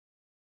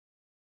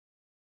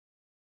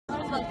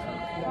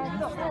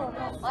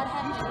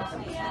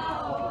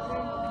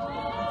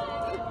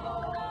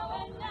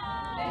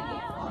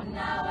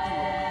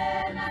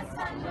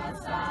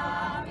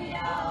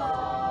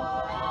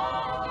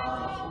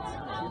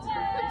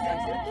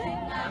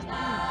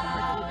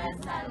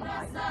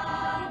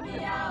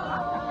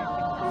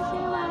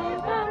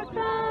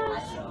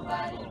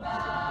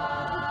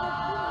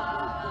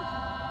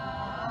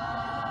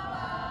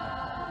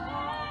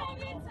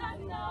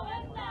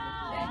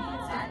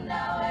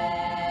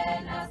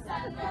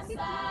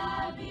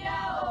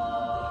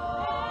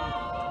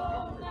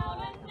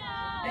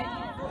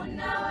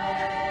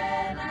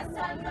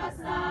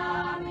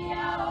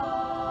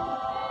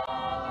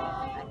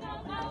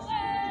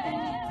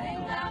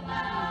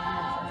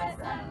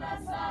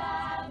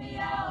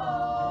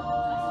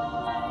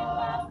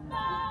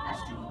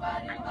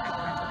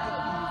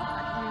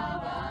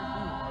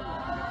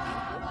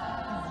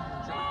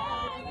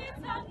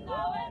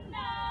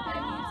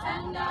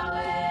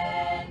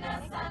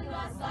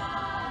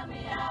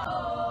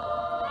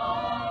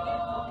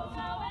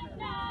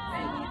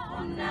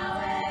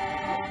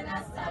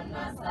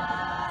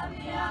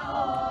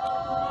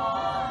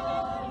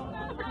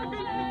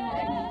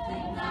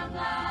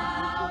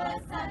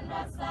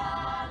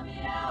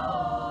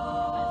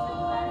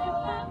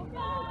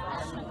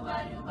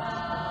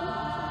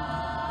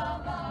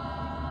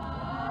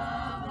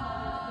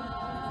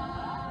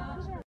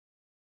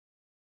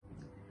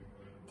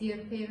Dear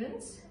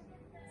parents,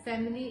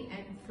 family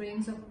and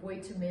friends of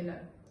Boitumelo,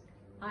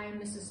 I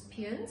am Mrs.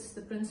 Pierce,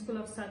 the principal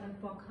of Southern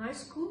Park High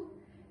School,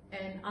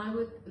 and I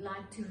would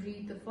like to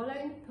read the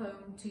following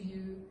poem to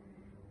you,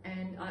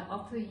 and I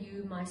offer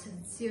you my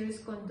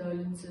sincerest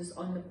condolences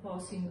on the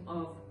passing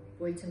of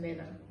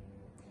Boitumelo.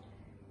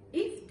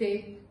 If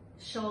death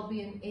shall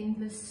be an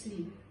endless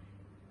sleep,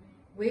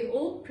 where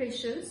all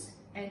pressures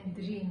and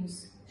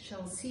dreams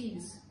shall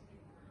cease,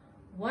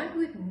 one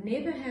would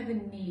never have a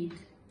need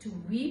to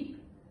weep,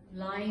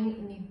 lying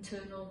in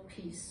eternal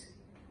peace.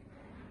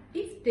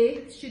 If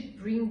death should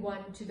bring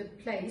one to the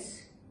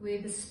place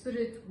where the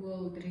spirit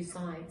world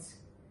resides,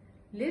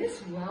 let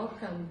us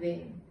welcome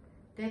then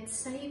that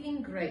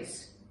saving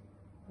grace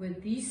where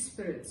these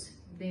spirits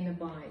then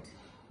abide.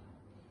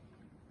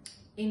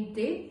 In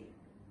death,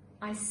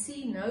 I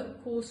see no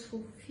cause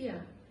for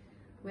fear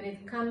when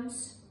it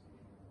comes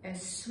as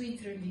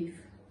sweet relief.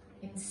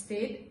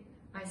 Instead,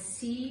 I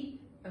see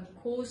a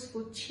cause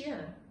for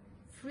cheer,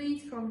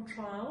 freed from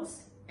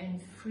trials and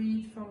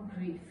freed from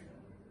grief.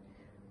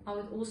 I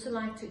would also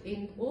like to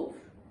end off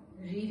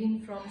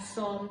reading from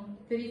Psalm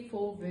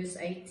 34 verse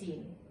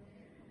 18.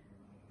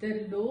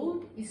 The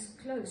Lord is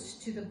close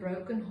to the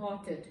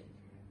brokenhearted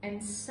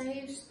and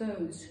saves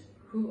those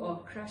who are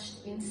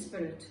crushed in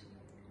spirit.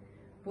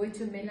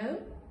 Boitumelo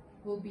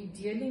will be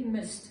dearly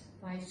missed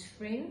by his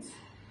friends,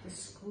 the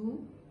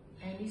school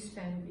and his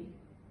family.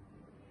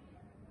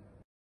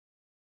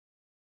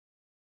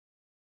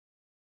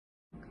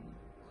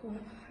 Cool.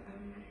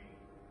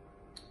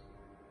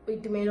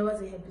 Boitumelo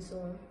was a happy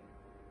soul.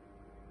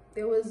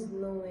 There was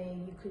no way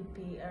you could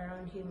be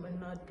around him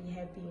and not be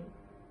happy.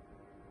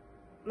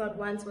 Not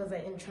once was I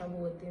in trouble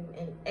with him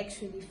and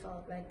actually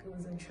felt like I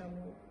was in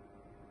trouble.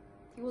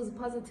 He was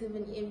positive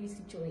in every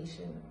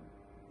situation.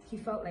 He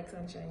felt like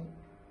sunshine.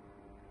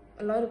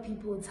 A lot of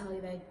people will tell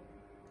you that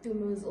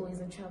Dumo is always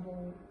in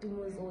trouble,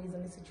 Dumo is always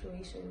in a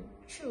situation.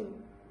 True,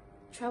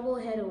 trouble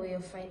had a way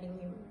of finding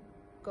him.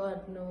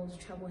 God knows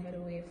trouble had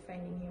a way of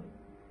finding him.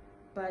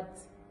 But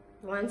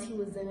once he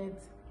was in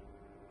it,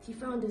 he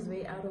found his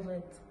way out of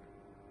it.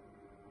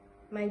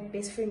 My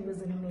best friend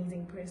was an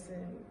amazing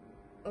person,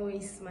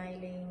 always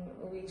smiling,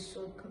 always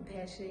showed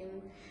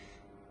compassion,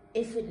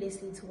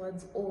 effortlessly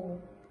towards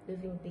all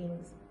living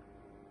beings.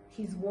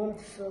 His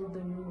warmth filled the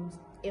rooms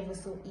ever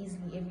so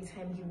easily every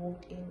time he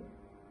walked in.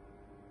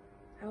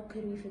 How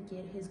could we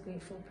forget his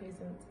grateful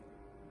presence?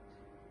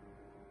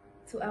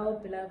 To our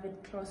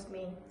beloved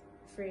classmate,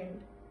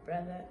 friend,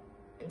 brother,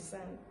 and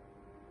son,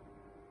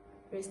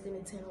 rest in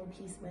eternal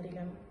peace,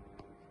 Marilam.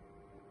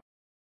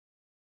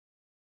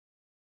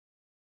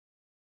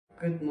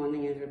 Good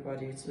morning,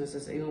 everybody. It's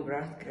Mrs.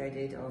 Engelbrecht, grade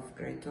 8 of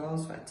grade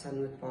 12 at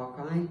Sunwood Park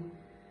High.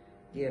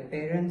 Dear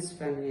parents,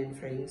 family and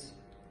friends,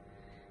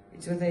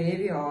 it's with a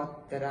heavy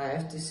heart that I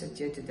have to sit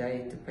here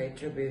today to pay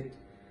tribute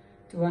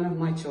to one of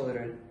my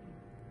children,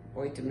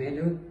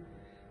 Boitumelo.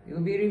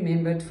 You'll be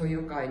remembered for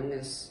your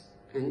kindness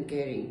and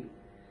caring,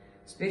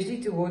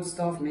 especially towards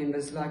staff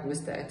members like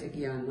Mr.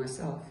 Attikia and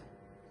myself.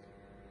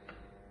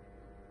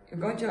 You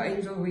got your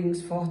angel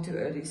wings far too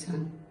early,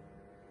 son.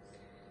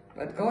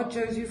 But God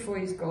chose you for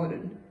his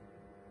garden.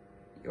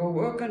 Your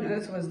work on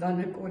earth was done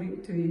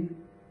according to him.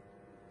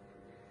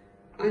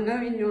 I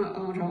know in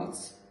our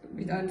hearts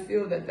we don't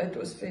feel that that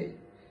was fair,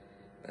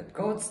 but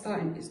God's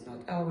time is not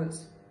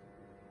ours.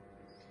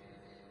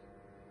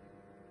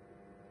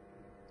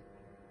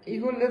 He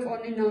will live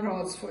on in our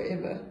hearts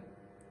forever.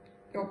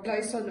 Your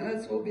place on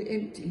earth will be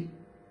empty,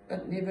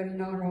 but never in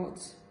our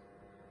hearts.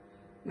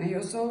 May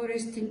your soul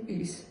rest in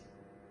peace.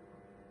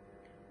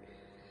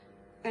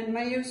 And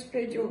may you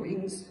spread your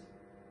wings,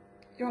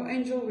 your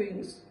angel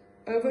wings,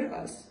 over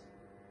us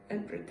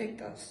and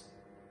protect us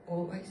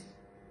always.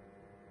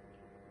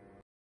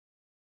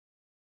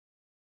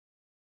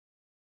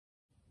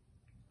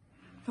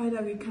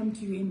 Father, we come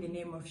to you in the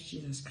name of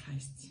Jesus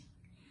Christ.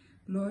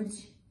 Lord,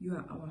 you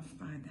are our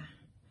Father,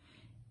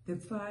 the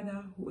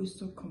Father who is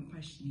so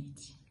compassionate.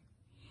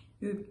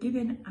 You have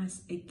given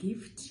us a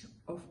gift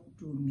of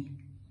Dumi.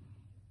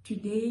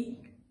 Today,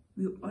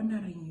 we're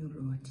honoring you,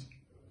 Lord,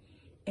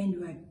 and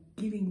we are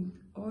giving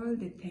all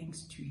the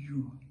thanks to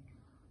you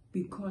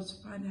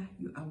because, Father,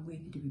 you are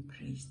worthy to be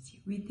praised.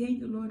 We thank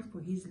you, Lord,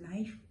 for his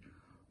life.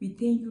 We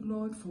thank you,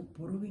 Lord, for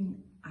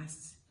borrowing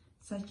us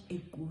such a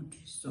good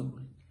soul.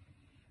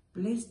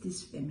 Bless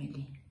this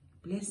family.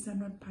 Bless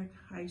Sanford Park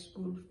High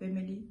School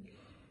family,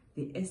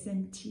 the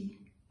SMT,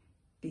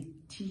 the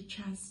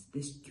teachers,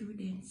 the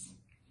students,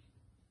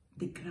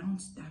 the ground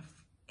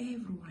staff,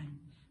 everyone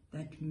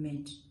that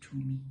met to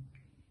me.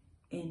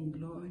 And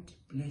Lord,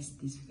 bless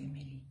this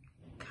family.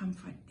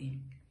 Comfort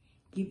them.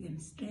 Give them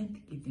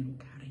strength. Give them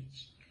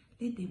courage.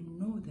 Let them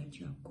know that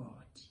you are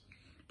God.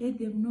 Let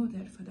them know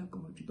that, Father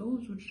God,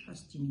 those who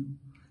trust in you,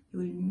 you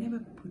will never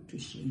be put to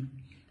shame.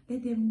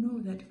 Let them know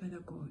that,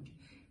 Father God,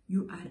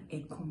 you are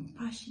a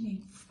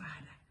compassionate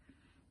Father.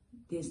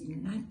 There's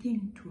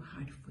nothing too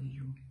hard for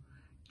you.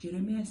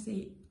 Jeremiah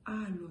said,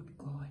 Lord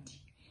God,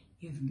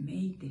 you have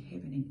made the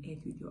heaven and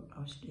earth with your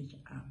outstretched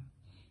arm.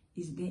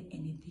 Is there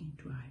anything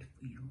too hard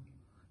for you?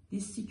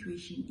 This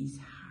situation is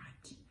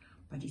hard,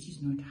 but it is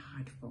not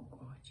hard for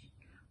God.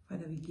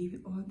 Father, we give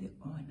you all the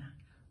honor.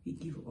 We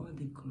give you all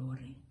the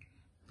glory.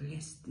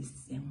 Bless this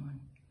sermon.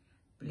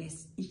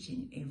 Bless each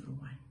and every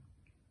one.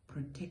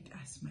 Protect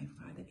us, my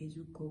Father, as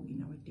we go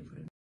in our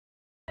different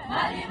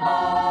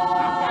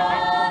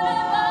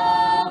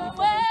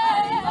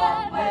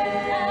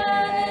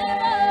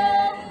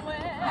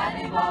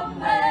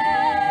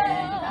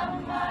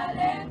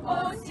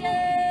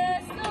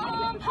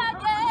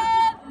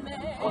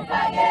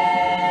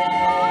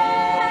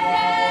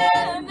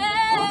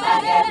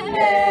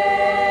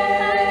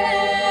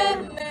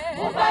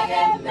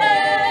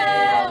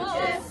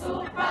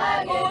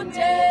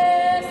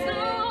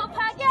Jesu,